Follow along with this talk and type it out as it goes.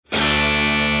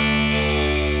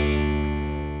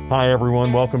Hi,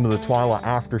 everyone. Welcome to the Twyla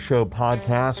After Show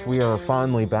podcast. We are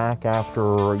finally back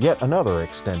after yet another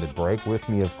extended break. With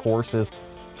me, of course, is...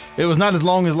 It was not as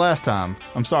long as last time.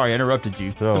 I'm sorry, I interrupted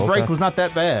you. The break was not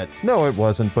that bad. No, it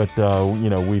wasn't, but,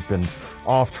 we've been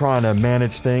off trying to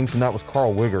manage things, and that was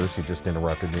Carl Wiggers who just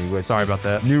interrupted me with Sorry about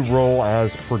that. New role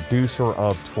as producer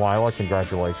of Twyla.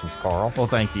 Congratulations, Carl. Well,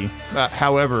 thank you.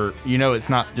 However, it's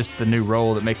not just the new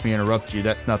role that makes me interrupt you.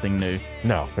 That's nothing new.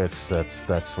 No, that's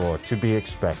what to be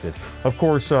expected. Of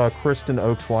course, Kristen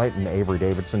Oakes-White and Avery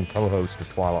Davidson, co-host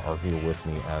of Twyla, are here with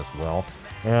me as well.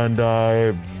 And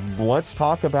let's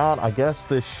talk about, I guess,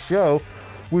 this show.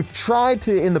 We've tried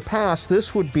to, in the past,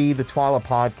 this would be the Twyla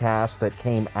podcast that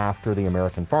came after the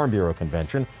American Farm Bureau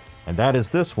Convention, and that is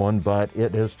this one, but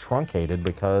it is truncated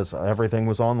because everything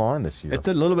was online this year. It's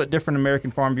a little bit different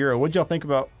American Farm Bureau. What did y'all think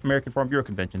about American Farm Bureau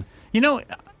Convention?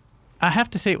 I have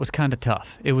to say it was kind of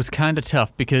tough. It was kind of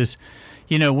tough because,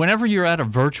 whenever you're at a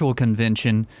virtual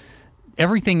convention,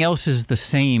 everything else is the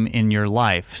same in your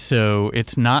life. So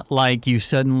it's not like you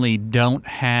suddenly don't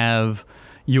have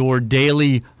your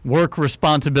daily work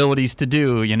responsibilities to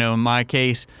do. In my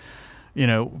case,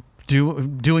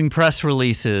 doing press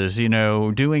releases,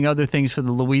 doing other things for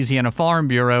the Louisiana Farm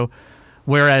Bureau.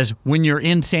 Whereas when you're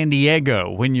in San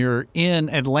Diego, when you're in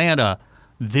Atlanta,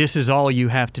 this is all you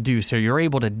have to do. So you're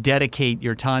able to dedicate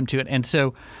your time to it. And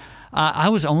so I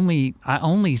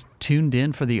only tuned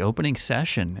in for the opening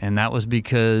session, and that was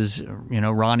because,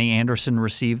 Ronnie Anderson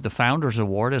received the Founders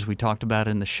Award, as we talked about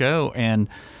in the show, and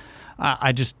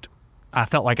I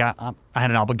felt like I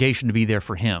had an obligation to be there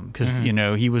for him because,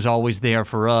 he was always there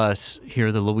for us here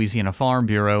at the Louisiana Farm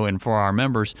Bureau and for our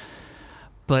members.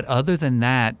 But other than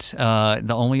that,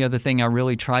 the only other thing I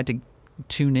really tried to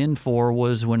tune in for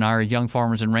was when our young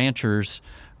farmers and ranchers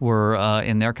were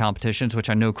in their competitions, which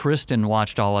I know Kristen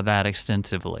watched all of that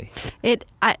extensively.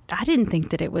 I didn't think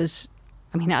that it was,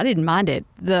 I didn't mind it.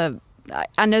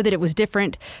 I know that it was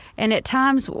different, and at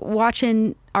times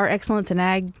watching our Excellence in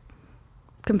Ag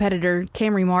competitor,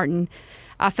 Camry Martin,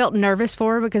 I felt nervous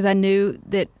for her because I knew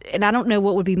that, and I don't know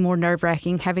what would be more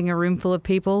nerve-wracking, having a room full of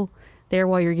people there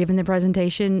while you're giving the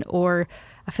presentation, or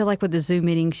I feel like with the Zoom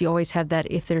meetings, you always have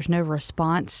that if there's no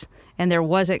response, and there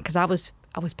wasn't because I was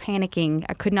panicking.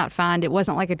 I could not find, it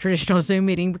wasn't like a traditional Zoom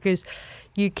meeting because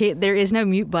there is no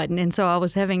mute button. And so I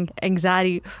was having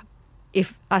anxiety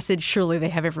if I said, surely they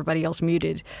have everybody else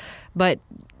muted. But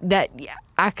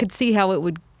I could see how it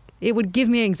would give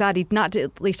me anxiety not to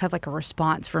at least have like a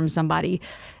response from somebody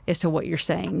as to what you're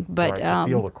saying. But right, to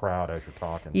feel the crowd as you're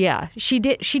talking. Yeah, she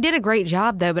did a great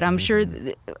job though, but I'm sure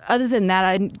other than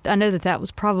that, I know that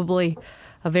was probably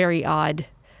a very odd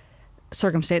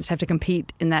circumstance to have to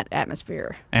compete in that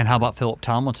atmosphere. And how about Philip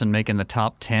Tomlinson making the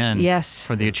top 10 yes.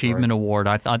 for the Achievement Award?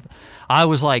 I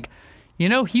was like,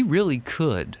 he really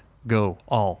could go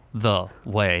all the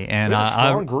way. And a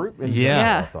strong group in general,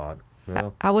 I thought.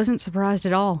 Yeah. I wasn't surprised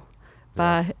at all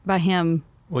by him.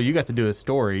 Well, you got to do a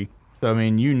story, so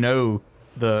the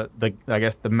I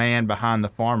guess the man behind the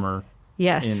farmer.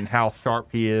 Yes. And how sharp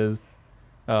he is.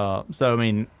 You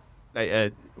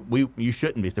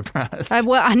shouldn't be surprised.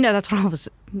 I know that's what I was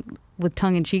with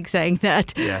tongue in cheek saying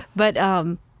that. Yeah. But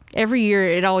every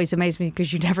year it always amazes me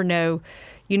because you never know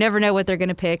what they're going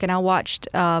to pick. And I watched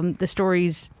the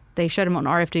stories, they showed them on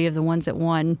RFD of the ones that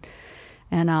won,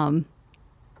 and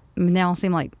they all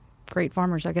seem like great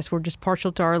farmers. I guess we're just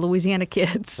partial to our Louisiana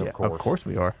kids. Of course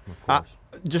we are.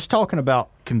 Just talking about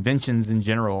conventions in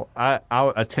general, I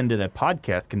attended a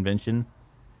podcast convention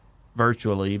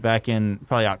virtually back in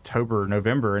probably October,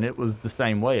 November, and it was the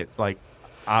same way. It's like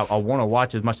I want to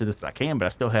watch as much of this as I can, but I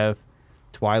still have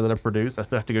Twyla to produce. I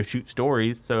still have to go shoot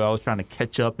stories, so I was trying to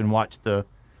catch up and watch the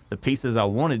pieces I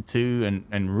wanted to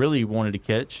and really wanted to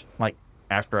catch, like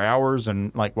after hours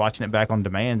and like watching it back on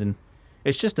demand. And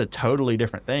it's just a totally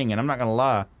different thing. And I'm not going to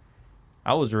lie,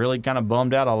 I was really kind of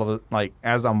bummed out all of it. Like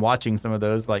as I'm watching some of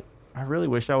those, like I really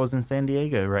wish I was in San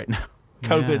Diego right now.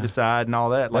 COVID aside and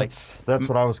all that. That's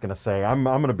what I was going to say. I'm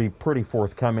going to be pretty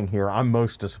forthcoming here. I'm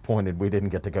most disappointed we didn't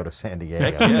get to go to San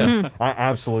Diego. Yeah. I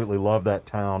absolutely love that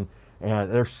town.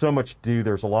 And there's so much to do.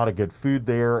 There's a lot of good food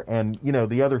there. And,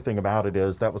 the other thing about it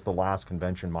is that was the last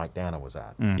convention Mike Dana was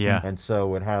at. Mm-hmm. Yeah. And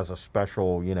so it has a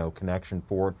special, connection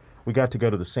for it. We got to go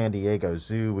to the San Diego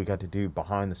Zoo. We got to do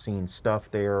behind-the-scenes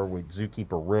stuff there.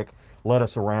 Zookeeper Rick led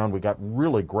us around. We got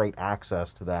really great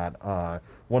access to that.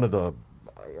 One of the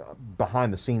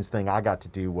behind-the-scenes thing I got to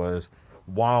do was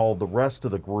while the rest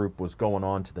of the group was going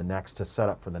on to set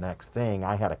up for the next thing,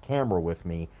 I had a camera with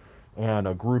me, and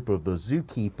a group of the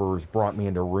zookeepers brought me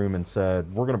into a room and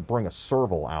said, we're going to bring a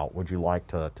serval out. Would you like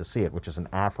to see it? Which is an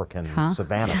African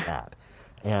savanna cat.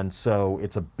 And so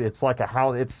it's like a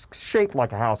house. It's shaped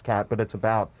like a house cat, but it's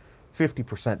about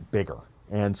 50% bigger.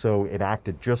 And so it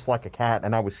acted just like a cat.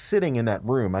 And I was sitting in that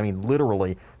room. I mean,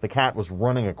 literally, the cat was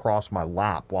running across my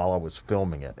lap while I was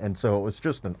filming it. And so it was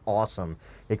just an awesome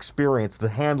experience. The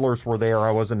handlers were there.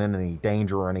 I wasn't in any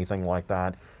danger or anything like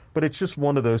that. But it's just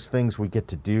one of those things we get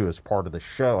to do as part of the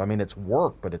show. I mean, it's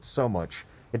work, but it's so much.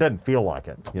 It doesn't feel like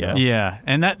it. You know? Yeah,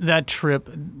 and that trip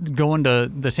going to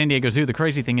the San Diego Zoo, the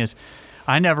crazy thing is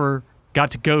I never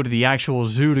got to go to the actual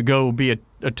zoo to go be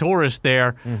a tourist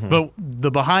there, but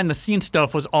the behind-the-scenes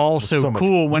stuff was all so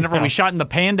cool whenever we shot in the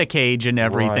panda cage and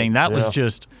everything. Right, that was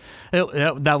just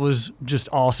that was just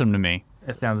awesome to me.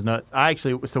 That sounds nuts.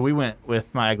 So we went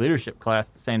with my ag leadership class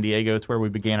to San Diego. It's where we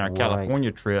began our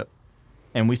California trip.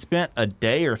 And we spent a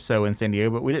day or so in San Diego,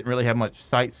 but we didn't really have much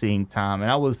sightseeing time.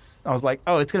 And I was like,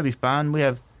 oh, it's going to be fun. We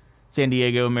have San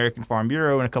Diego American Farm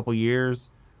Bureau in a couple years.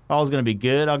 All's going to be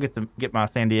good. I'll get my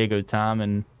San Diego time,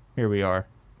 and here we are.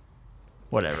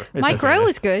 Whatever. Mike Rowe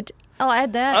was good. I'll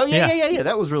add that. Oh, yeah.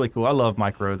 That was really cool. I love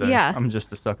Mike Rowe, though. Yeah. I'm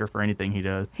just a sucker for anything he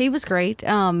does. He was great.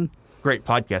 Great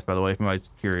podcast, by the way, if anybody's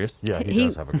curious. Yeah, he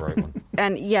does have a great one.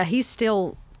 And yeah, he's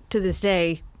still, to this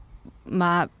day,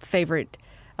 my favorite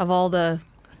of all the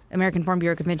American Farm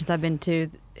Bureau conventions I've been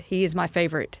to. He is my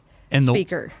favorite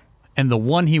speaker. And the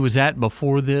one he was at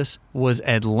before this was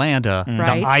Atlanta,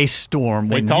 Right. the ice storm.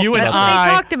 When talked you and That's what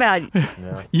they talked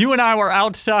about. You and I were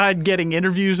outside getting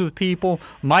interviews with people.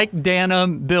 Mike Dana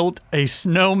built a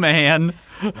snowman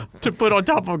to put on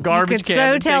top of a You garbage could can.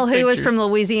 so and tell take who was pictures. from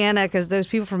Louisiana because those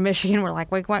people from Michigan were like,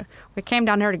 we came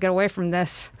down here to get away from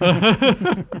this.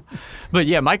 But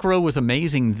yeah, Mike Rowe was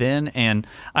amazing then, and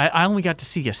I only got to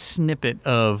see a snippet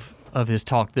of his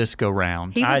talk this go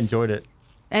round. He I was- enjoyed it.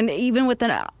 And even with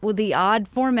the odd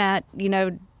format, you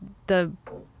know, the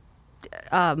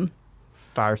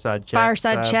Fireside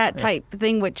chat type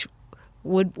thing, which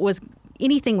was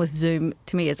anything with Zoom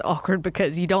to me is awkward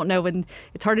because you don't know when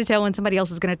it's hard to tell when somebody else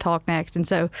is going to talk next. And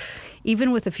so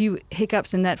even with a few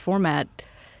hiccups in that format,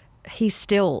 he's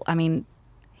still, I mean,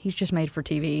 he's just made for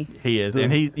TV. He is.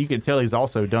 And you can tell he's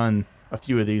also done a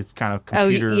few of these kind of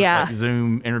computer yeah. like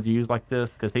Zoom interviews like this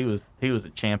because he was a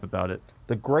champ about it.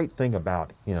 The great thing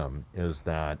about him is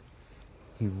that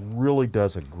he really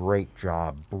does a great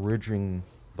job bridging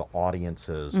the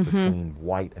audiences between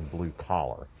white and blue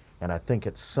collar. And I think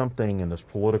it's something in this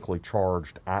politically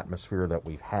charged atmosphere that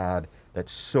we've had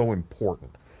that's so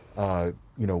important.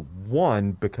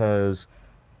 One, because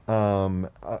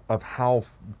of how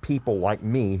people like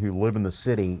me who live in the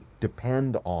city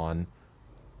depend on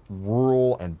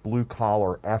rural and blue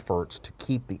collar efforts to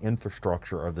keep the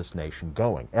infrastructure of this nation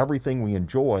going. Everything we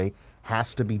enjoy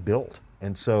has to be built.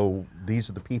 And so these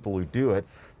are the people who do it.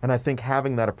 And I think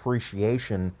having that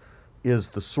appreciation is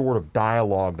the sort of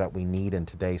dialogue that we need in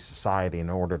today's society in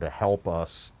order to help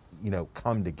us,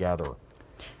 come together.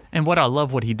 And what I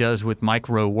love what he does with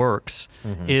Micro Works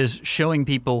is showing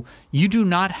people you do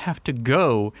not have to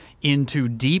go into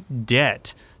deep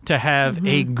debt to have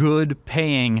a good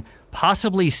paying,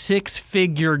 possibly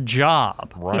six-figure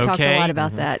job. Right. He talked a okay? lot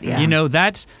about that. Yeah. You know,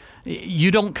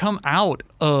 you don't come out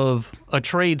of a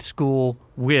trade school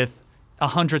with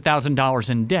 $100,000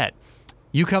 in debt.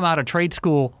 You come out of trade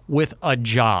school with a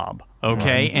job,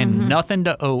 okay, and nothing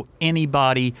to owe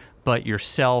anybody but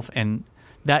yourself. And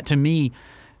that, to me,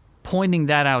 pointing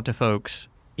that out to folks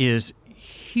is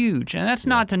huge. And that's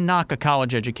not to knock a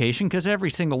college education, because every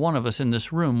single one of us in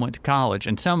this room went to college,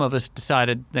 and some of us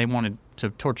decided they wanted to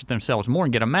torture themselves more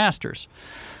and get a master's.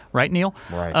 Right, Neil?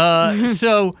 Right.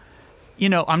 So,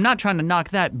 I'm not trying to knock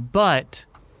that, but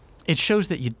it shows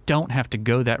that you don't have to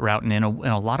go that route. And in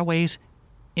a lot of ways,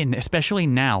 and especially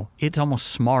now, it's almost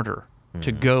smarter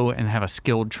to go and have a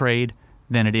skilled trade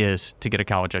than it is to get a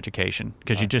college education,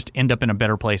 because you just end up in a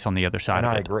better place on the other side And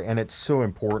of I it. agree. And it's so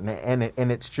important.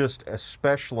 And it's just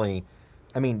especially,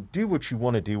 do what you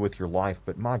want to do with your life,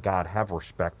 but my God, have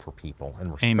respect for people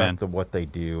and respect Amen. for what they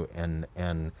do. And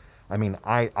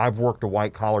I've worked a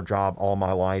white collar job all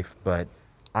my life, but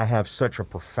I have such a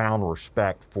profound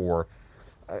respect for,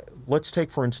 let's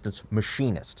take, for instance,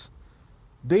 machinists.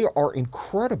 They are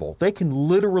incredible. They can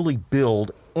literally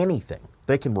build anything.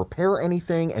 They can repair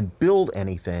anything and build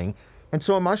anything. And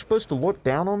so am I supposed to look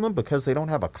down on them because they don't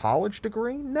have a college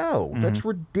degree? No, that's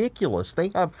ridiculous.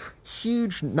 They have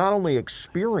huge, not only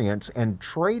experience and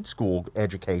trade school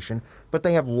education, but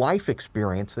they have life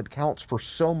experience that counts for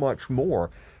so much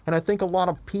more. And I think a lot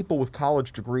of people with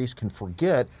college degrees can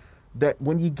forget that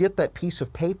when you get that piece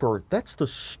of paper, that's the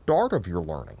start of your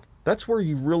learning. That's where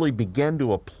you really begin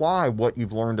to apply what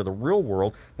you've learned to the real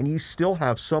world, and you still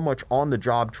have so much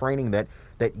on-the-job training that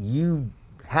you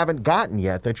haven't gotten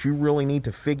yet that you really need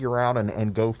to figure out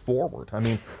and go forward. I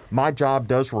mean, my job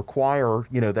does require,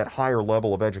 that higher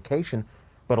level of education,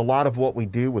 but a lot of what we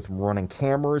do with running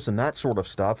cameras and that sort of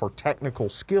stuff are technical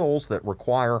skills that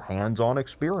require hands-on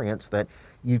experience that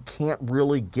you can't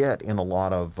really get in a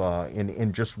lot of,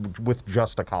 with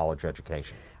just a college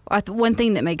education. One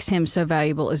thing that makes him so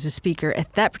valuable as a speaker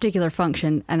at that particular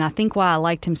function, and I think why I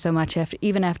liked him so much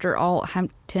even after all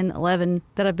 10, 11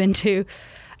 that I've been to,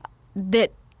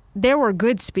 that there were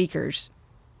good speakers.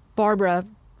 Barbara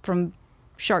from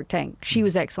Shark Tank, she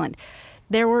was excellent.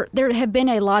 There have been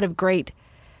a lot of great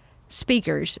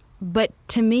speakers, but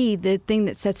to me, the thing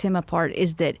that sets him apart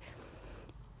is that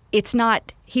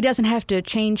he doesn't have to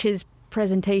change his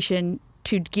presentation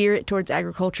to gear it towards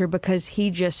agriculture because he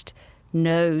just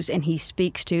knows and he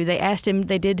speaks to. They asked him,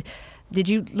 did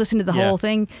you listen to the whole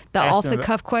thing? The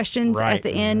off-the-cuff questions at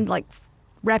the end, like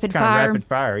rapid fire. Rapid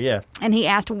fire, yeah. And he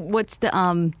asked, what's the,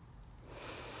 I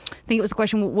think it was a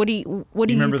question, what do you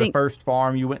remember think? The first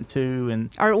farm you went to?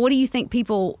 Or what do you think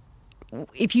people,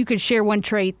 if you could share one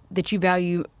trait that you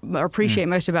value or appreciate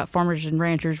most about farmers and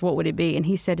ranchers, what would it be? And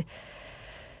he said,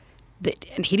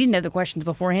 and he didn't know the questions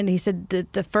beforehand. He said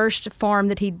the first farm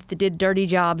that did dirty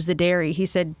jobs, the dairy, he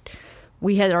said,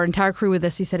 we had our entire crew with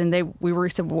us. He said, and we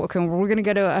said, well, okay, we're going to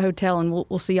go to a hotel and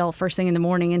we'll see y'all first thing in the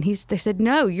morning. And they said,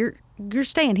 no, you're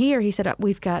staying here. He said,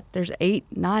 there's 8,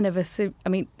 9 of us.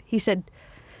 He said,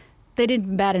 they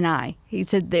didn't bat an eye. He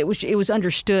said that it was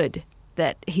understood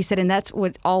that, he said, and that's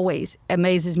what always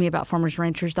amazes me about farmers and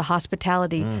ranchers, the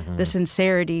hospitality, the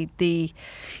sincerity, the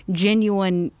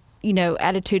genuine,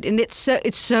 attitude, and it's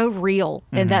so real,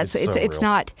 and it's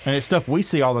not, and it's stuff we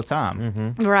see all the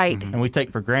time, right? And we take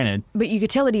for granted. But you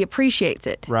could tell that he appreciates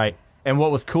it, right? And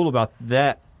what was cool about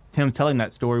that, him telling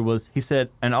that story, was he said,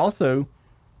 and also,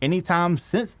 any time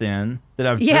since then that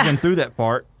I've driven through that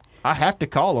part, I have to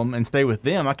call them and stay with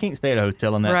them. I can't stay at a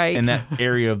hotel in that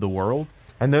area of the world.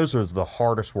 And those are the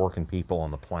hardest working people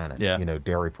on the planet. Yeah.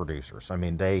 Dairy producers. I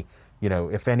mean, they.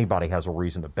 If anybody has a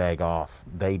reason to beg off,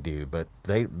 they do. But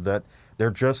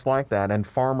they're just like that. And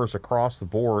farmers across the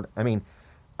board, I mean,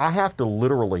 I have to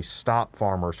literally stop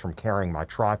farmers from carrying my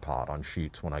tripod on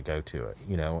shoots when I go to it,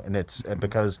 and it's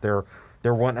because they're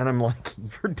one, and I'm like,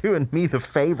 you're doing me the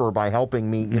favor by helping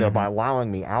me, by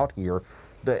allowing me out here.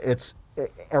 It's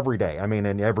every day. I mean,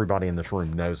 and everybody in this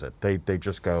room knows it. They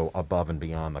just go above and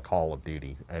beyond the call of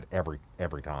duty at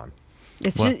every time.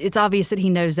 It's obvious that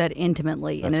he knows that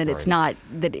intimately, and that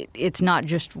it's not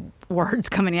just words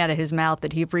coming out of his mouth,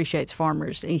 that he appreciates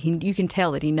farmers. You can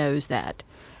tell that he knows that.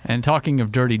 And talking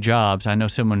of dirty jobs, I know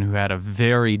someone who had a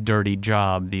very dirty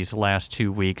job these last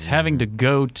 2 weeks, having to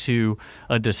go to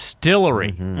a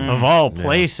distillery of all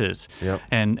places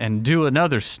and do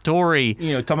another story.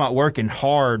 Talking about working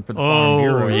hard for the Farm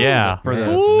Bureau. Yeah. For the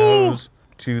nose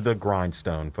to the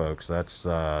grindstone, folks.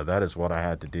 That is what I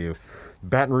had to do.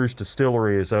 Baton Rouge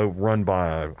Distillery is run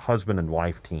by a husband and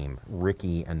wife team,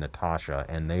 Ricky and Natasha,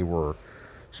 and they were,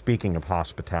 speaking of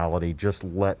hospitality, just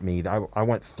let me. I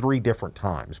went 3 different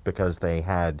times because they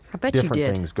had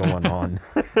different things going on.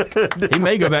 He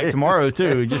may go back tomorrow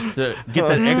too, just to get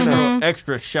that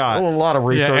extra shot. Well, a lot of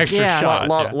research, shot.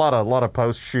 A lot of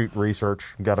post-shoot research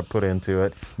got to put into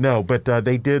it. No, but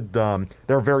they did. They're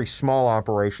a very small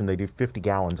operation. They do 50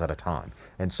 gallons at a time.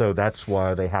 And so that's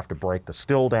why they have to break the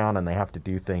still down and they have to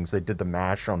do things. They did the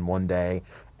mash on one day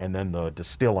and then the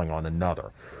distilling on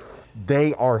another.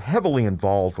 They are heavily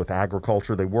involved with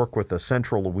agriculture. They work with a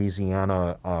central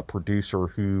Louisiana producer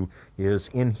who is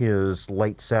in his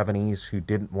late 70s who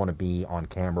didn't want to be on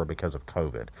camera because of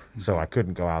COVID. So I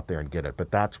couldn't go out there and get it.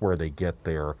 But that's where they get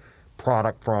their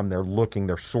product from. They're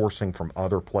sourcing from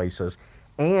other places.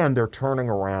 And they're turning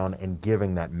around and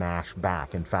giving that mash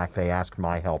back. In fact, they asked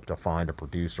my help to find a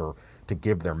producer to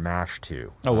give their mash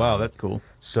to. Oh, wow, that's cool.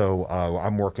 So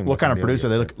I'm working with What kind of producer?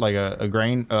 They look like a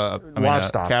grain?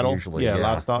 Livestock, cattle? usually. Yeah,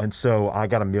 livestock. And so I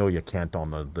got Amelia Kent on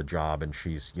the job, and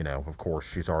she's, of course,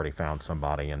 she's already found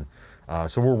somebody. And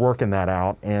so we're working that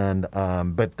out. And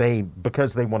but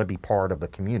because they want to be part of the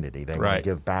community, they want to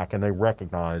give back, and they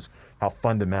recognize how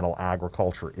fundamental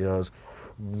agriculture is.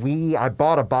 I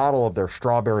bought a bottle of their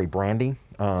strawberry brandy.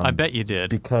 I bet you did.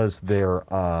 Because they're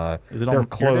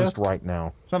closed right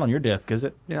now. It's not on your desk, is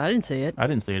it? Yeah, I didn't see it. I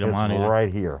didn't see it on mine either. It's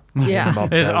right here. Yeah.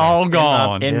 It's all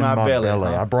gone. In my belly.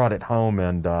 I brought it home,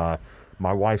 and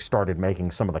my wife started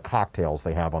making some of the cocktails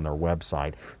they have on their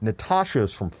website. Natasha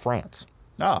is from France.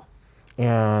 Oh.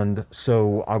 And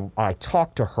so I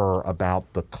talked to her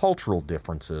about the cultural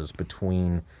differences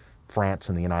between France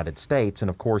and the United States. And,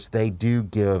 of course, they do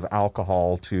give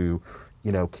alcohol to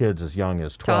kids as young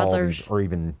as 12 Toddlers. or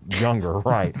even younger,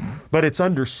 right? But it's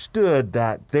understood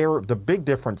that the big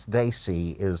difference they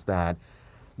see is that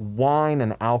wine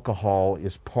and alcohol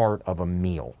is part of a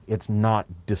meal. It's not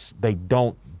they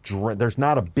don't drink. There's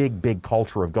not a big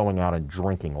culture of going out and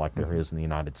drinking like there is in the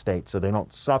United States, so they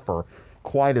don't suffer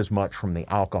quite as much from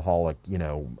the alcoholic,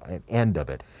 end of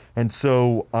it. And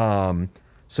so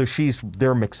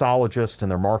they're mixologist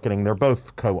and they're marketing. They're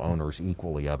both co-owners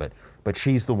equally of it, but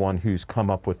she's the one who's come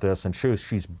up with this, and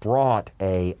she's brought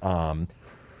a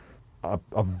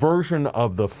version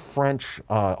of the French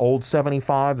Old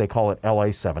 75. They call it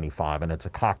LA 75, and it's a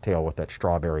cocktail with that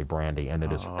strawberry brandy, and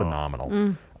it is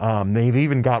phenomenal. They've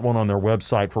even got one on their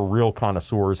website for real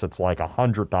connoisseurs. It's like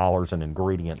 $100 in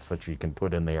ingredients that you can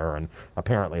put in there, and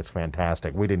apparently it's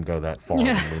fantastic. We didn't go that far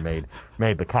when we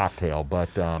made the cocktail, but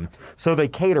so they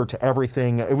cater to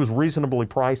everything. It was reasonably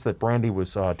priced. That brandy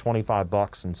was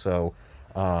 $25, and so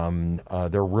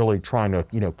they're really trying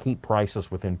to keep prices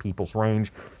within people's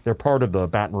range. They're part of the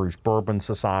Baton Rouge Bourbon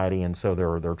Society, and so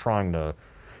they're trying to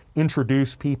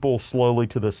introduce people slowly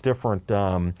to this different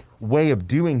way of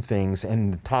doing things.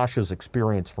 And Natasha's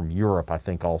experience from Europe, I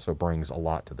think, also brings a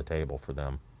lot to the table for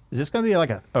them. Is this going to be like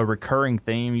a recurring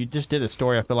theme? You just did a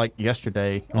story, I feel like,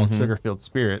 yesterday on Sugarfield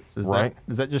Spirits. Is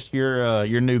that just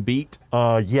your new beat?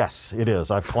 Yes, it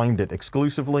is. I've claimed it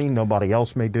exclusively. Nobody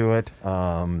else may do it.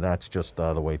 That's just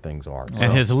the way things are.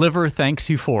 And his liver thanks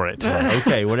you for it.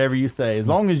 Okay, whatever you say. As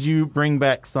long as you bring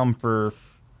back some for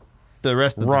the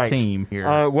rest of the team here.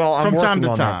 Well, I'm from time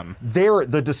working to on time.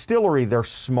 The distillery, they're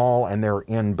small, and they're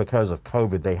because of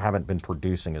COVID, they haven't been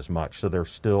producing as much, so they're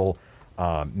still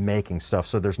making stuff.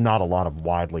 So there's not a lot of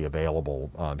widely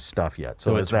available stuff yet.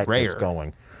 So it's as that rare. gets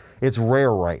going, it's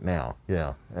rare right now.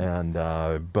 Yeah, and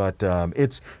but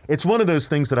it's one of those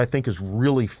things that I think is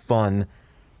really fun.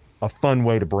 A fun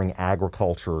way to bring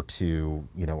agriculture to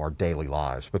our daily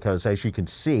lives, because as you'll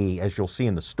see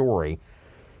in the story,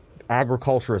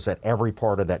 agriculture is at every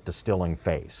part of that distilling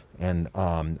phase. And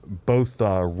both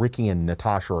Ricky and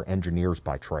Natasha are engineers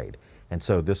by trade. And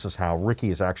so this is how Ricky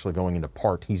is actually going into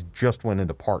he's just went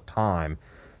into part-time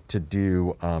to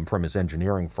do, from his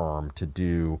engineering firm,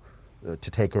 to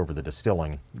take over the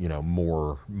distilling,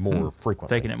 more frequently.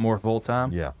 Taking it more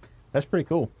full-time? Yeah. That's pretty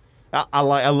cool. I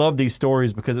love these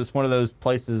stories because it's one of those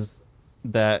places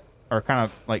that are kind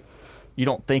of like, you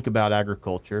don't think about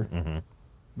agriculture,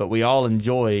 but we all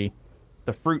enjoy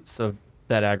the fruits of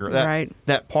that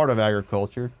that part of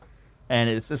agriculture, and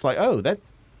it's just like, oh,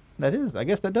 I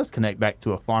guess that does connect back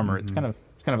to a farmer. It's kind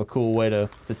of a cool way to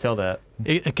tell that.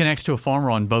 It connects to a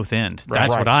farmer on both ends. Right.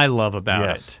 That's what I love about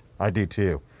Yes, it. I do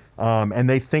too. And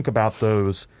they think about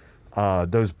those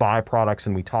byproducts,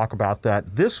 and we talk about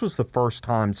that. This was the first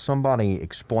time somebody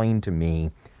explained to me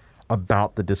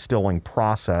about the distilling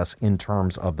process in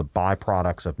terms of the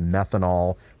byproducts of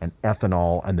methanol and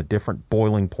ethanol and the different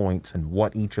boiling points and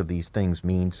what each of these things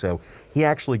mean. So he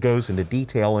actually goes into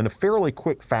detail in a fairly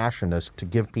quick fashion as to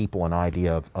give people an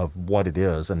idea of what it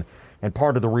is. And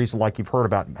part of the reason, like you've heard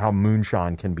about how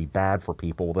moonshine can be bad for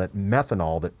people, that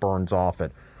methanol that burns off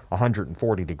at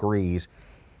 140 degrees,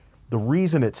 the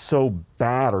reason it's so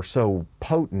bad or so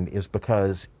potent is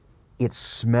because it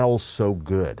smells so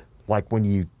good. Like when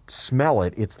you smell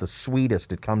it, it's the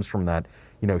sweetest. It comes from that,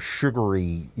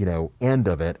 sugary, end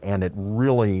of it. And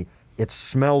it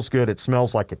smells good. It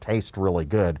smells like it tastes really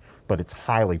good, but it's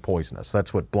highly poisonous.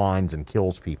 That's what blinds and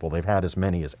kills people. They've had as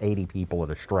many as 80 people at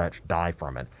a stretch die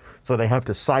from it. So they have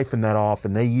to siphon that off,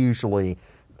 and they usually,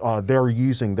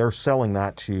 they're selling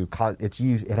that to,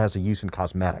 it has a use in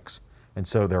cosmetics. And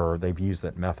so they've used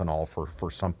that methanol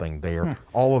for something there.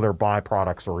 All of their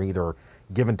byproducts are either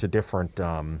given to different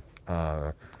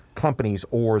companies,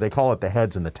 or they call it the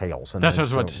heads and the tails. And that's what I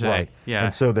was about to say. Right. Yeah.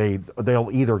 And so they'll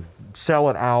either sell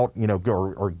it out,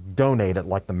 or donate it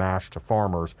like the mash to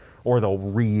farmers, or they'll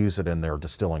reuse it in their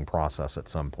distilling process at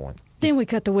some point. Then we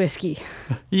cut the whiskey.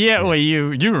 Yeah, well,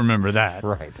 you remember that.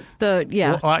 Right. The you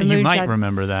moonshine, might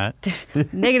remember that.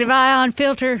 negative ion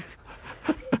filter,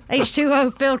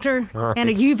 H2O filter, and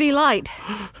a UV light.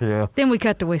 Yeah. Then we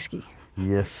cut the whiskey.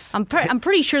 Yes. I'm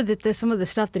pretty sure that some of the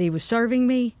stuff that he was serving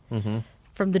me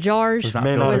from the jars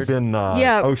May not have been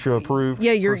OSHA approved.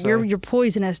 Yeah, your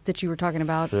poisonous that you were talking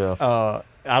about. Yeah.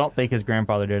 I don't think his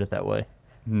grandfather did it that way.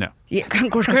 No. Yeah, of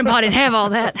course, Grandpa didn't have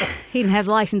all that. He didn't have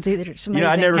license either. It's amazing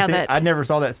I never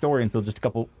saw that story until just a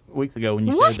couple weeks ago when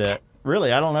you What? said that.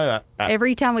 Really, I don't know.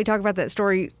 Every time we talk about that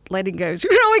story, Lady goes,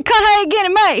 we cut hay again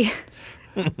in May.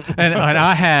 And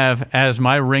I have, as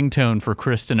my ringtone for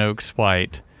Kristen Oaks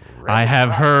White, I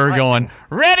have her going,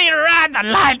 ready to ride the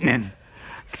lightning.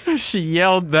 She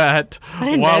yelled that I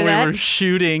didn't while know we that. were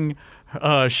shooting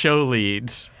show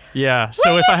leads. Yeah.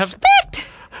 So if I have, Expect?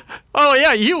 oh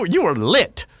yeah, you were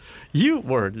lit. You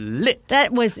were lit.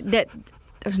 That was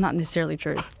not necessarily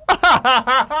true.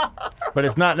 But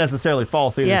it's not necessarily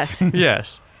false either. Yes.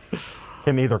 Yes.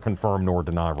 Can neither confirm nor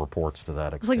deny reports to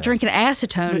that extent. It's like drinking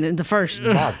acetone in the first.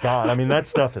 My God, I mean, that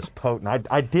stuff is potent.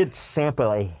 I did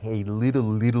sample a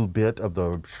little bit of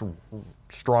the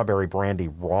strawberry brandy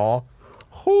raw.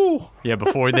 Whew. Yeah.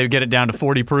 Before they get it down to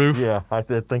 40 proof. Yeah, I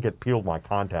did think it peeled my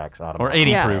contacts out of Or my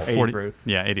 80 Yeah. proof. 80 40 proof.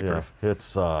 Yeah, 80 Yeah, proof.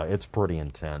 it's pretty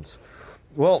intense.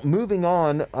 Well, moving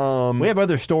on. We have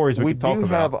other stories we could talk do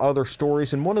about. have other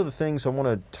stories, and one of the things I want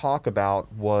to talk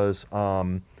about was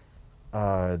the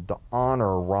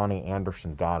honor Ronnie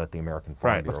Anderson got at the American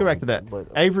Farm Right. Let's Bureau. go back to that. But-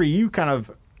 Avery, you kind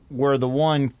of were the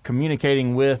one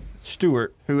communicating with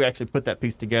Stewart, who actually put that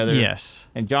piece together. Yes.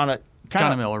 And John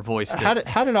Miller voiced How it.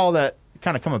 did all that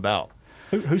kind of come about?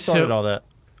 Who started all that?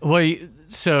 Well,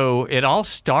 so it all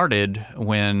started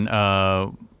when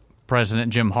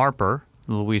President Jim Harper,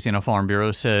 the Louisiana Farm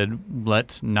Bureau, said,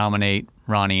 let's nominate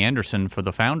Ronnie Anderson for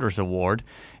the Founders Award.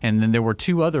 And then there were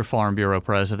two other Farm Bureau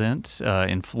presidents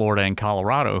in Florida and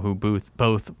Colorado who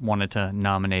both wanted to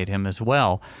nominate him as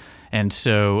well. And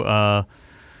so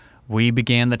we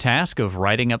began the task of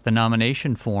writing up the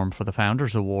nomination form for the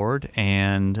Founders Award.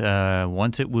 And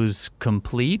once it was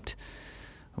complete,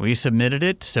 we submitted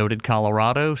it. So did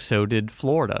Colorado. So did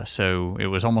Florida. So it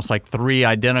was almost like three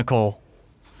identical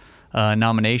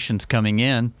nominations coming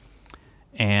in,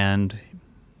 and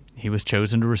he was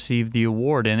chosen to receive the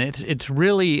award. And it's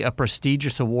really a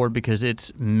prestigious award because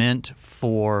it's meant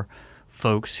for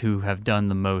folks who have done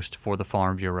the most for the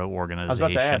Farm Bureau I was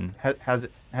organization. about to ask,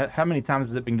 how many times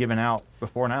has it been given out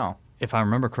before now? If I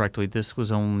remember correctly, this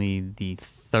was only the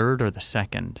third or the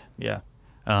second. Yeah.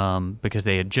 Because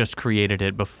they had just created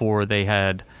it before they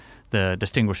had the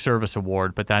Distinguished Service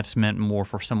Award, but that's meant more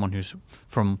for someone who's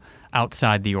from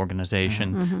outside the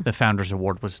organization. Mm-hmm. The Founders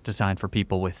Award was designed for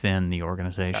people within the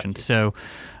organization. So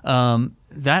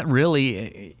that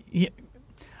really,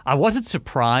 I wasn't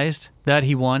surprised that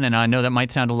he won, and I know that might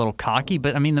sound a little cocky,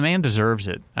 but I mean, the man deserves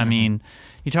it. I mean,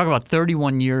 you talk about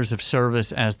 31 years of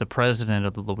service as the president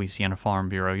of the Louisiana Farm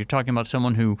Bureau. You're talking about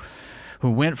someone who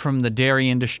went from the dairy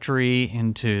industry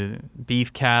into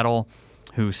beef cattle,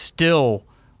 who still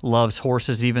loves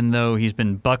horses, even though he's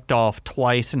been bucked off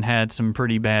twice and had some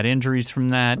pretty bad injuries from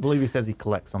that. I believe he says he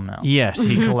collects them now. Yes,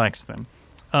 he collects them.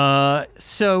 So,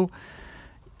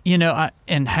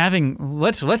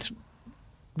 let's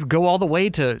go all the way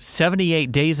to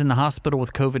 78 days in the hospital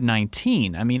with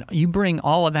COVID-19. I mean, you bring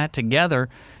all of that together,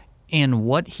 and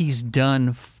what he's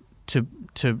done to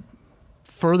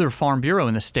further Farm Bureau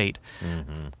in the state.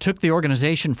 Took the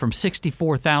organization from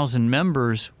 64,000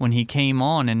 members when he came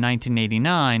on in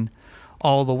 1989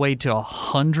 all the way to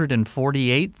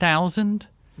 148,000.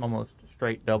 Almost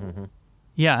straight double.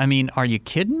 Yeah, I mean, are you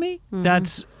kidding me?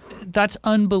 That's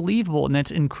unbelievable, and that's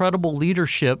incredible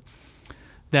leadership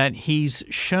that he's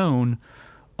shown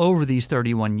over these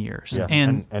 31 years. Yes,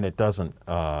 and it doesn't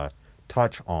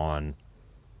touch on,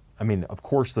 I mean, of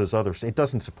course, it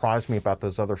doesn't surprise me about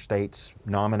those other states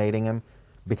nominating him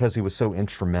because he was so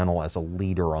instrumental as a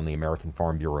leader on the American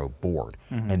Farm Bureau board.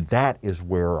 And that is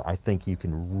where I think you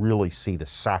can really see the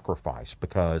sacrifice,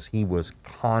 because he was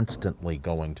constantly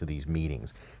going to these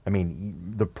meetings. I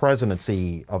mean, the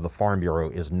presidency of the Farm Bureau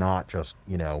is not just,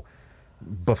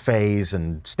 buffets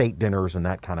and state dinners and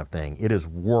that kind of thing. It is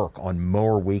work on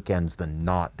more weekends than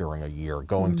not during a year,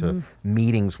 going to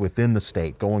meetings within the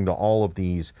state, going to all of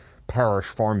these parish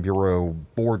Farm Bureau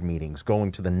board meetings,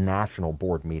 going to the national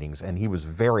board meetings, and he was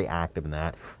very active in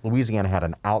that. Louisiana had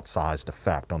an outsized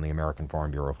effect on the American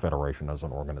Farm Bureau Federation as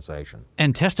an organization.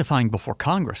 And testifying before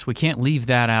Congress. We can't leave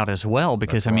that out as well,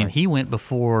 because, That's right. he went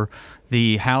before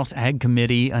the House Ag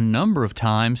Committee a number of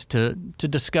times to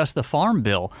discuss the Farm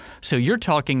Bill. So you're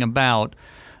talking about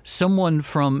someone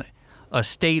from a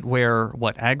state where,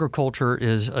 agriculture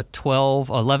is a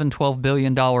 $12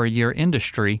 billion a year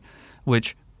industry,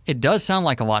 which it does sound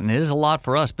like a lot, and it is a lot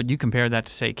for us, but you compare that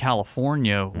to, say,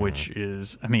 California, which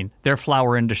is, their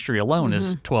flour industry alone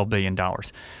is $12 billion.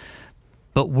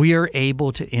 But we're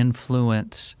able to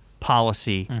influence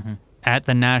policy at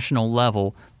the national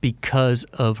level because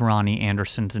of Ronnie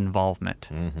Anderson's involvement.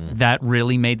 That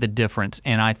really made the difference,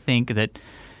 and I think that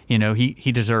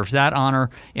he deserves that honor.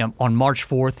 On March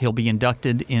 4th, he'll be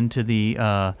inducted into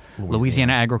the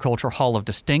Louisiana Agriculture Hall of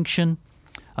Distinction.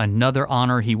 Another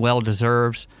honor he well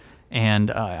deserves,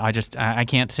 and I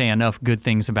can't say enough good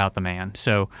things about the man.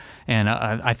 So, and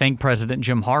I thank President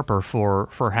Jim Harper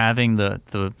for having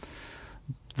the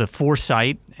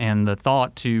foresight and the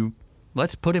thought to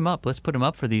let's put him up. Let's put him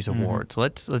up for these awards.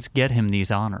 Let's get him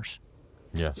these honors.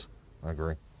 Yes, I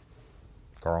agree.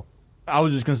 Carl? I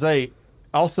was just going to say,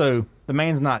 also, the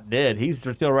man's not dead. He's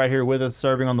still right here with us,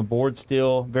 serving on the board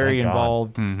still, very Thank God.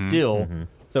 involved still.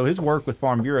 So his work with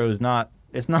Farm Bureau is not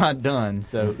done.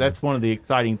 So that's one of the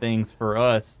exciting things for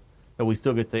us, that we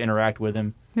still get to interact with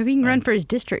him. Maybe he can run for his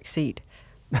district seat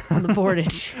on the board.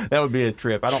 That would be a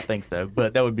trip. I don't think so,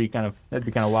 but that'd be kind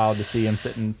of wild to see him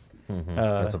sitting.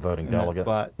 That's a voting in that delegate.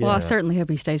 spot. Well, I Yeah, certainly hope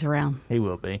he stays around. he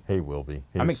will be. He will be.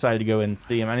 I'm He's- excited to go and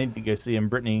see him. I need to go see him.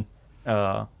 Brittany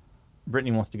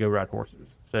wants to go ride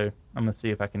horses, so I'm gonna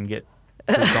see if I can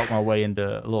talk my way into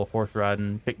a little horse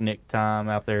riding picnic time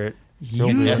out there at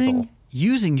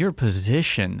Using your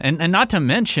position, and not to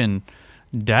mention,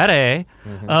 Daddy.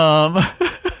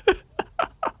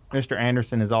 Mr.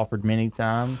 Anderson has offered many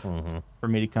times for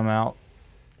me to come out.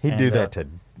 He'd do and, that to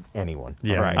anyone.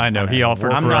 Yeah, Right. I know. He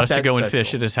offered I'm for not us to that go and special.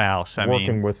 fish at his house. I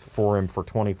Working mean, for him for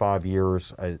 25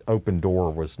 years, Open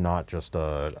Door was not just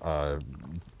a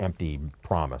empty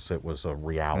promise. It was a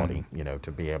reality,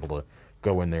 to be able to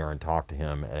go in there and talk to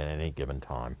him at any given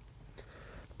time.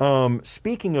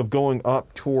 Speaking of going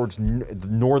up towards the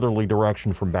northerly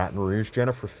direction from Baton Rouge,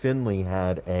 Jennifer Finley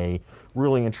had a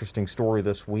really interesting story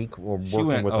this week. We're She working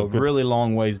went with a really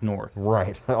long ways north,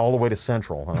 right, all the way to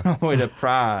Central, huh? all the way to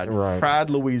Pride, Right. Pride,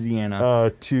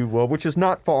 Louisiana. Which is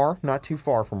not too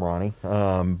far from Ronnie.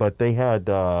 But they had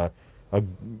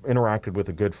interacted with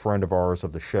a good friend of ours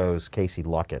of the show's, Casey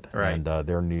Luckett, Right. and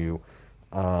their new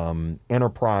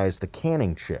enterprise, the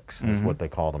Canning Chicks, is what they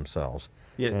call themselves.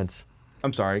 Yes. And it's-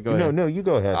 I'm sorry, go ahead. no, you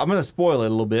go ahead. I'm going to spoil it a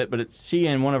little bit, but it's she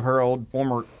and one of her old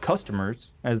former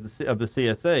customers of the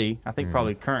CSA. I think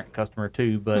probably current customer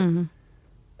too, but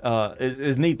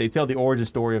it's neat. They tell the origin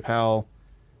story of how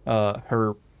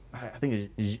her, I think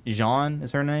it's Jean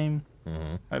is her name.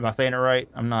 Am I saying it right?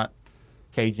 I'm not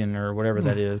Cajun or whatever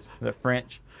that is. Is that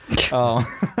French? I'm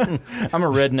a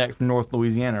redneck from North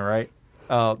Louisiana, right?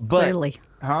 But Clearly.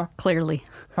 Clearly.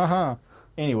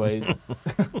 Anyways,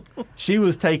 she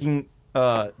was taking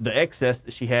the excess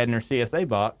that she had in her CSA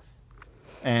box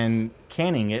and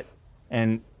canning it.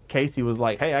 And Casey was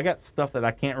like, hey, I got stuff that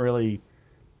I can't really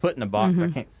put in a box. I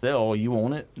can't sell. You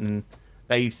want it? And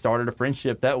they started a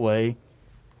friendship that way.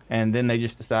 And then they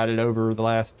just decided over the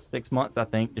last 6 months, I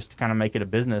think, just to kind of make it a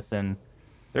business. And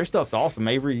their stuff's awesome.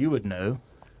 Avery, you would know.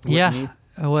 wouldn't you?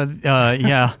 Well,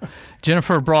 yeah.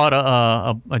 Jennifer brought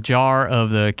a jar of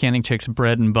the Canning Chicks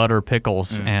bread and butter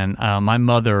pickles, and my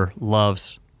mother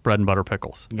loves bread and butter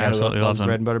pickles. You know who else Absolutely loves loves them.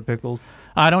 bread and butter pickles?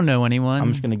 I don't know anyone. I'm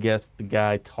just going to guess the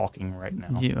guy talking right now.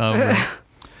 Really?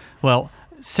 Well,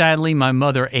 sadly, my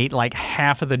mother ate like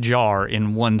half of the jar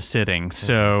in one sitting,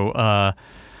 so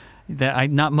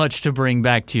not much to bring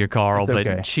back to you, Carl. It's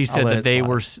okay. But she I'll said let that it they slide.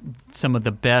 were some of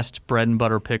the best bread and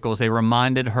butter pickles. They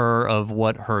reminded her of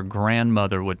what her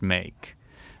grandmother would make.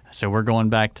 So we're going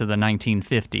back to the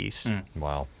 1950s.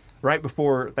 Wow. Right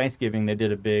before Thanksgiving, they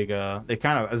did a big. They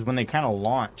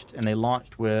launched, and they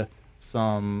launched with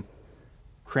some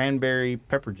cranberry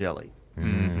pepper jelly.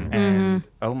 And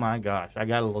oh my gosh, I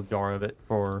got a little jar of it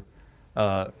for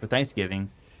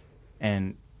Thanksgiving,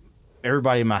 and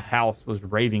everybody in my house was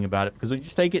raving about it because we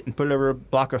just take it and put it over a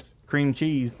block of cream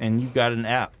cheese, and you've got an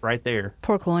app right there.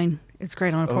 Pork loin. It's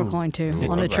great on a pork loin too.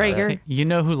 Ooh, On I a love Traeger. You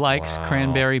know who likes Wow.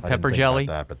 cranberry I didn't pepper think jelly?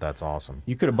 about that, but that's awesome.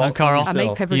 You could have bought Carl? some I yourself.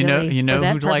 make pepper You know- jelly you know for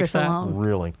that who purpose likes that? alone.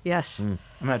 Really? Yes. I'm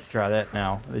gonna have to try that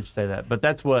now that you say that. But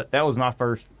that was my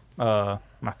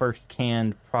first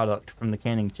canned product from the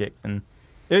Canning Chicks, and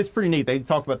it's pretty neat. They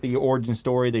talk about the origin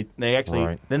story. They actually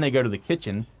Right. then they go to the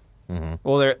kitchen.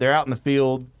 Well, they're out in the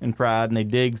field in Pride, and they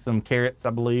dig some carrots, I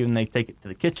believe, and they take it to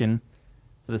the kitchen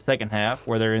for the second half,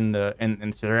 where they're in the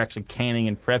and so they're actually canning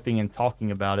and prepping and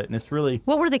talking about it, and it's really.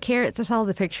 What were the carrots? I saw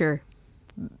the picture.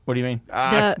 What do you mean?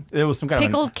 The There was some kind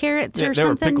Pickled of carrots they, or they were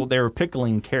something? pickled. They were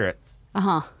pickling carrots,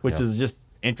 which Yeah. is just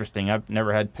interesting. I've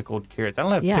never had pickled carrots. I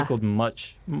don't have Yeah. pickled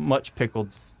much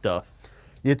pickled stuff.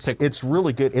 It's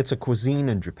really good. It's a cuisine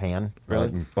in Japan. Really?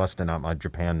 I'm busting out my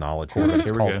Japan knowledge here. But it's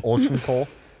Here we called go. oshinko,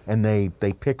 and they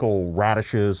pickle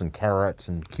radishes and carrots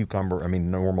and cucumber. I mean,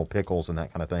 normal pickles and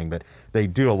that kind of thing. But they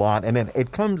do a lot, and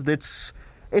it comes.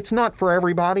 It's not for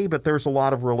everybody, but there's a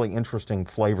lot of really interesting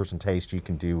flavors and tastes you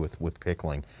can do with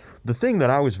pickling. The thing that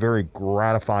I was very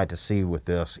gratified to see with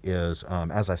this is,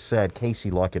 as I said, Casey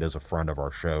Luckett is a friend of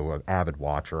our show, an avid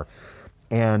watcher.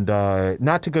 And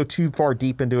not to go too far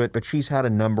deep into it, but she's had a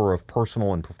number of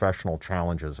personal and professional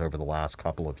challenges over the last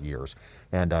couple of years.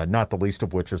 And not the least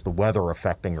of which is the weather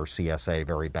affecting her CSA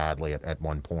very badly at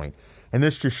one point. And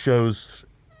this just shows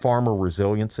farmer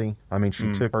resiliency. I mean,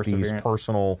 she took these perseverance.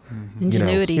 personal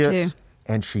Ingenuity, hits too.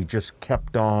 and she just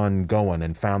kept on going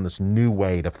and found this new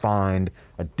way to find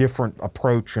a different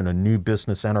approach and a new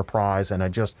business enterprise. And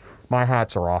my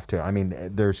hats are off to her. I mean,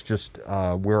 there's just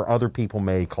where other people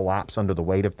may collapse under the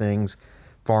weight of things,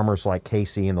 farmers like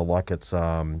Casey and the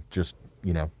Lucketts just,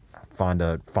 find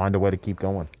a way to keep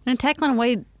going. And tackling a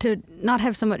way to not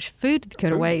have so much food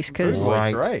go to waste, because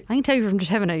Right. I can tell you from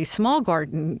just having a small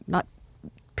garden, not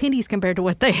pennies compared to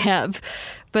what they have,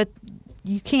 but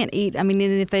you can't eat. I mean,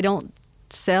 and if they don't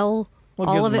sell Well,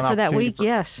 all gives of them it an for that opportunity week, for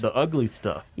yes. The ugly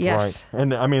stuff. Yes. Right.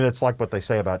 And I mean, it's like what they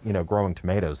say about, growing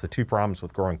tomatoes. The two problems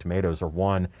with growing tomatoes are,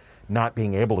 one, not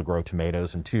being able to grow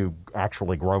tomatoes, and two,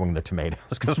 actually growing the tomatoes.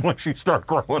 Because once you start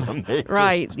growing them,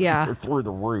 they're through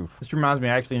the roof. This reminds me,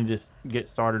 I actually need to just get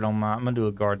started on I'm going to do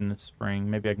a garden this spring.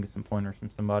 Maybe I can get some pointers from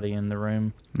somebody in the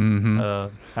room.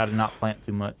 How to not plant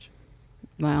too much.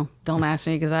 Well, don't ask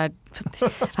me because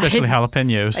Especially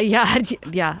jalapenos.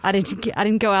 I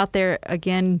didn't go out there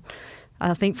again.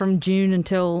 I think from June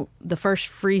until the first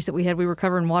freeze that we had, we were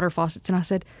covering water faucets, and I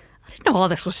said, I didn't know all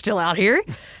this was still out here.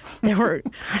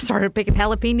 I started picking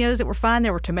jalapenos that were fine.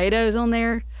 There were tomatoes on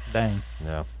there. Dang.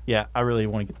 Yeah. Yeah, I really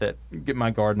want to get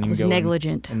my gardening I was going.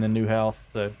 negligent. In the new house,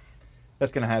 so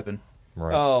that's going to happen.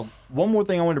 Right. One more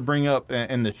thing I wanted to bring up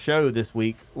in the show this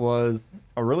week was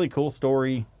a really cool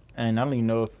story, and I don't even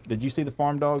know did you see the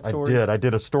farm dog story? I did. I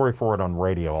did a story for it on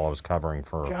radio while I was covering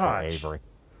for Avery.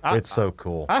 It's so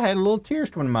cool. I had little tears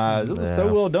coming to my eyes. It was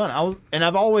so well done.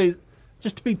 I've always,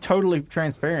 just to be totally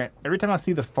transparent, every time I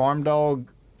see the farm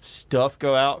dog stuff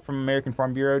go out from American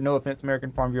Farm Bureau, no offense,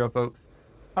 American Farm Bureau folks,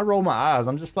 I roll my eyes.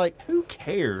 I'm just like, who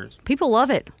cares? People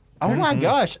love it. Oh my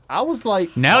gosh. I was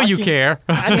like, Now you care.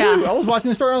 I do. I was watching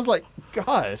the story and I was like,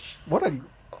 gosh, what a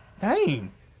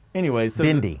dang. Anyway, so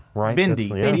Bindi, right? Bindi,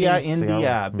 That's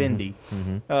B-I-N-D-I, Bindi,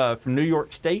 from New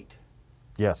York State.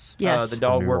 Yes. Yes. The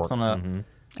dog New works York. on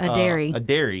A dairy. a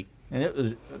dairy,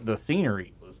 and the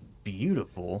scenery was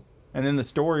beautiful, and then the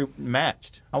story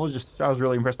matched. I was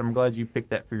really impressed. I'm glad you picked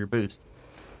that for your boost.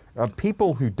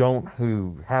 People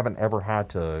who haven't ever had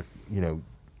to,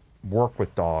 work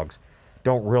with dogs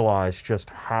don't realize just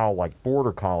how, like,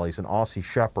 border collies and Aussie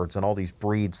shepherds and all these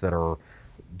breeds that are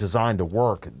designed to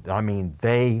work. I mean,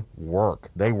 they work.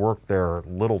 They work their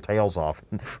little tails off.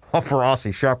 For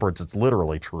Aussie shepherds, it's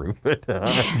literally true. But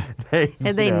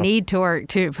they need to work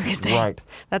too, because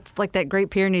that's like that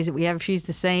Great Pyrenees that we have. She's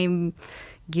the same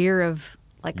gear of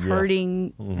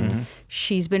herding. Mm-hmm.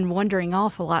 She's been wandering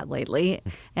off a lot lately,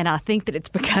 and I think that it's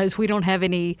because we don't have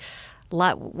any.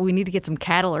 We need to get some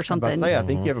cattle or something. I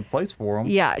think you have a place for them.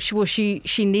 Yeah, she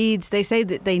needs. They say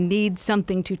that they need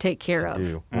something to take care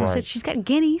of. I said she's got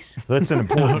guineas. That's an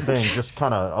important thing. Just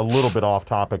kind of a little bit off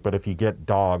topic, but if you get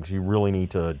dogs, you really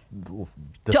need to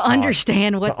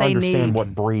understand what they need. Understand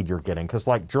what breed you're getting, because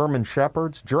like German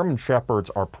shepherds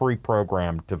are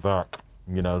pre-programmed to work.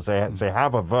 They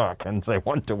have a work and they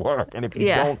want to work, and if you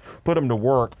don't put them to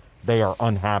work, they are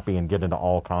unhappy and get into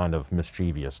all kind of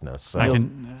mischievousness. So.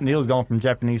 Neil's going from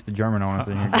Japanese to German on us.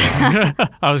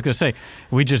 I was going to say,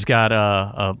 we just got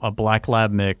a black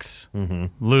lab mix,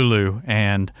 Lulu,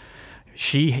 and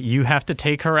you have to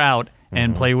take her out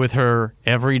and play with her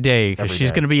every day, because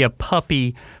she's going to be a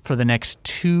puppy for the next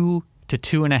 2 to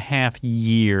 2.5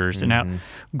 years. And now,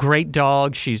 great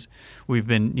dog. We've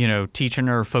been, teaching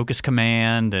her focus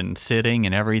command and sitting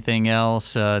and everything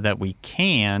else that we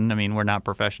can. I mean, we're not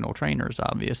professional trainers,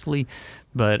 obviously,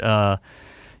 but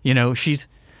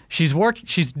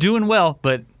she's doing well.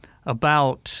 But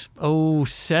about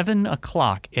 7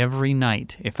 o'clock every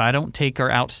night, if I don't take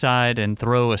her outside and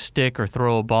throw a stick or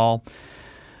throw a ball,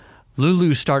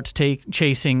 Lulu starts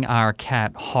chasing our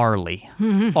cat Harley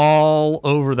all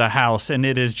over the house, and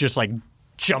it is just like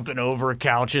jumping over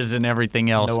couches and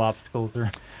everything else. No obstacles are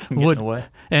getting away.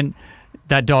 And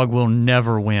that dog will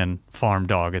never win Farm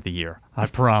Dog of the Year. I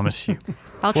promise you.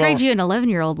 I'll trade you an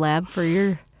 11-year-old lab for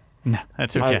your... No,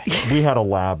 that's okay. We had a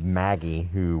lab, Maggie,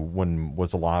 who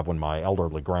was alive when my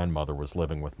elderly grandmother was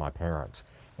living with my parents.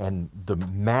 And the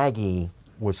Maggie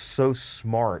was so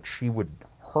smart, she would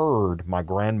herd my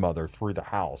grandmother through the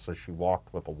house as she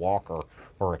walked with a walker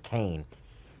or a cane.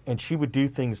 And she would do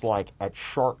things like at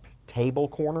sharp table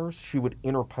corners, she would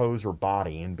interpose her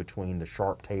body in between the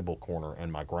sharp table corner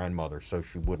and my grandmother so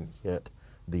she wouldn't hit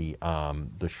the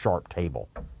sharp table.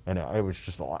 And it was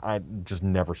just, I just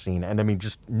never seen it. And I mean,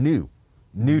 just knew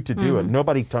to do it.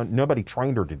 Nobody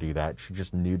trained her to do that. She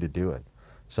just knew to do it.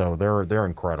 So they're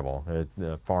incredible.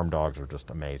 Farm dogs are just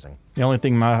amazing. The only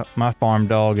thing my farm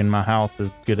dog in my house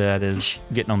is good at is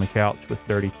getting on the couch with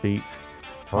dirty feet.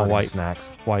 White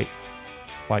snacks. White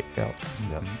couch.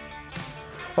 Yep.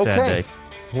 Sad Okay. day.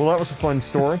 Well, that was a fun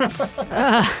story.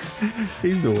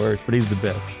 He's the worst, but he's the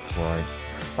best. Right.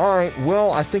 All right.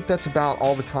 Well, I think that's about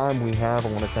all the time we have. I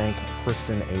want to thank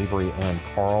Kristen, Avery, and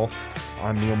Carl.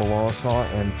 I'm Neil Malasaw,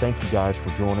 and thank you guys for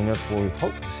joining us. We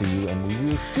hope to see you, and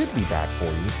we should be back for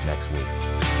you next week.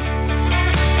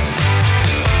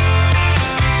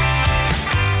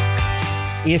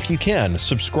 If you can,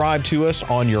 subscribe to us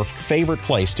on your favorite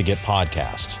place to get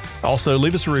podcasts. Also,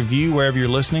 leave us a review wherever you're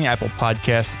listening, Apple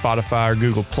Podcasts, Spotify, or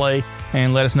Google Play,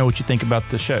 and let us know what you think about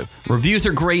the show. Reviews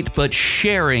are great, but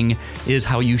sharing is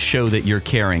how you show that you're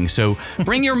caring. So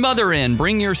bring your mother in,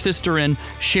 bring your sister in,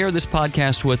 share this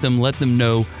podcast with them, let them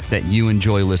know that you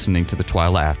enjoy listening to the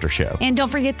Twyla After Show. And don't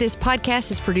forget, this podcast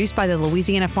is produced by the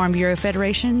Louisiana Farm Bureau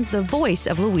Federation, the voice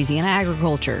of Louisiana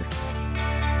agriculture.